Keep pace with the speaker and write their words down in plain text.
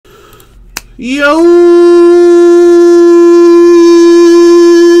Yo,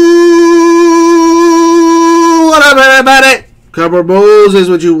 what up, everybody? Copper Moses,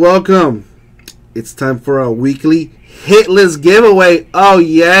 would you welcome? It's time for our weekly Hitless giveaway. Oh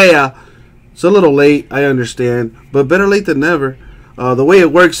yeah, it's a little late, I understand, but better late than never. The way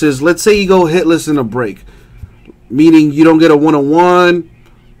it works is, let's say you go hitless in a break, meaning you don't get a one-on-one,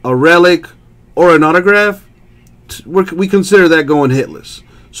 a relic, or an autograph. We consider that going hitless.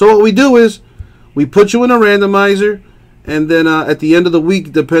 So what we do is we put you in a randomizer, and then at the end of the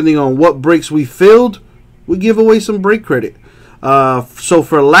week, depending on what breaks we filled, we give away some break credit. So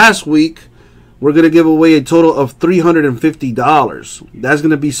for last week, we're going to give away a total of $350. That's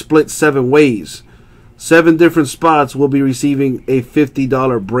going to be split 7 ways. 7 different spots will be receiving a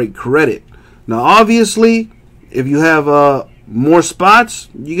 $50 break credit. Now, obviously, if you have more spots,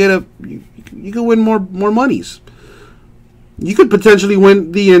 you can win more monies. You could potentially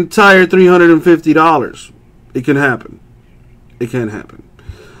win the entire $350. It can happen. It can happen.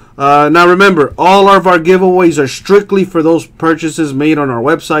 Now remember, all of our giveaways are strictly for those purchases made on our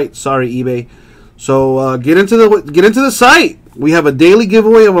website. Sorry, eBay. So get into the site. We have a daily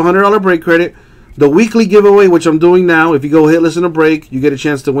giveaway of $100 break credit. The weekly giveaway, which I'm doing now, if you go hitless in a break, you get a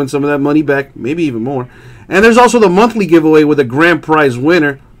chance to win some of that money back, maybe even more. And there's also the monthly giveaway with a grand prize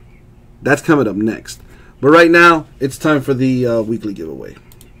winner. That's coming up next. But right now, it's time for the weekly giveaway.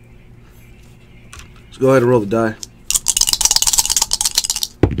 Let's go ahead and roll the die.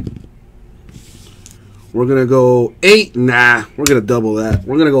 We're going to go 8. Nah, we're going to double that.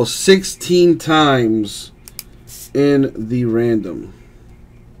 We're going to go 16 times in the random.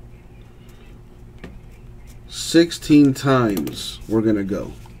 16 times we're going to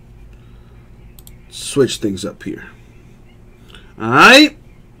go. Switch things up here. Alright.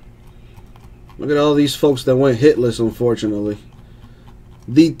 Look at all these folks that went hitless, unfortunately.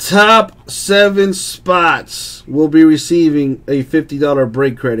 The top 7 spots will be receiving a $50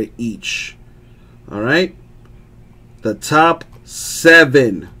 break credit each. Alright? The top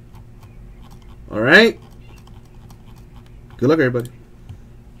 7. Alright? Good luck, everybody.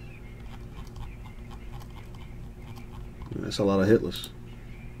 That's a lot of hitless.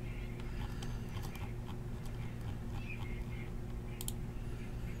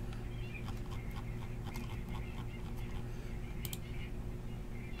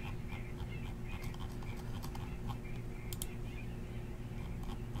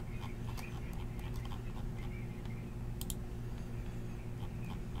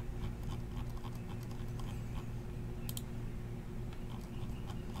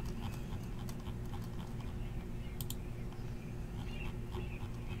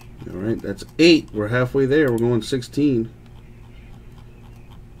 Alright, that's 8. We're halfway there. We're going 16.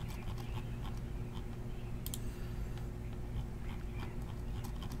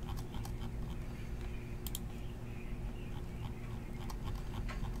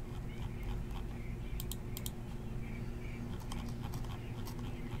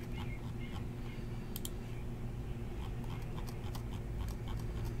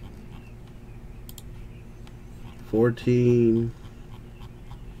 $14.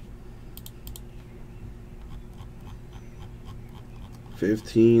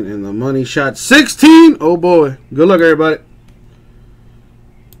 15, and the money shot 16. Oh boy, good luck, everybody.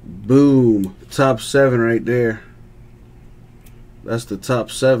 Boom, top 7 right there. That's the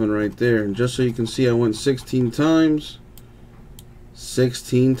top 7 right there. And just so you can see, I went 16 times.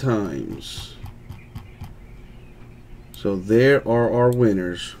 16 times. So there are our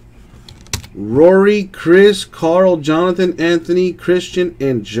winners: Rory, Chris, Carl, Jonathan, Anthony, Christian,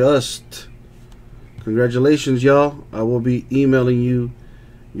 and Just. Congratulations, y'all. I will be emailing you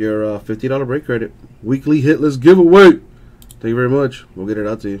your $50 break credit. Weekly hitless giveaway. Thank you very much. We'll get it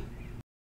out to you.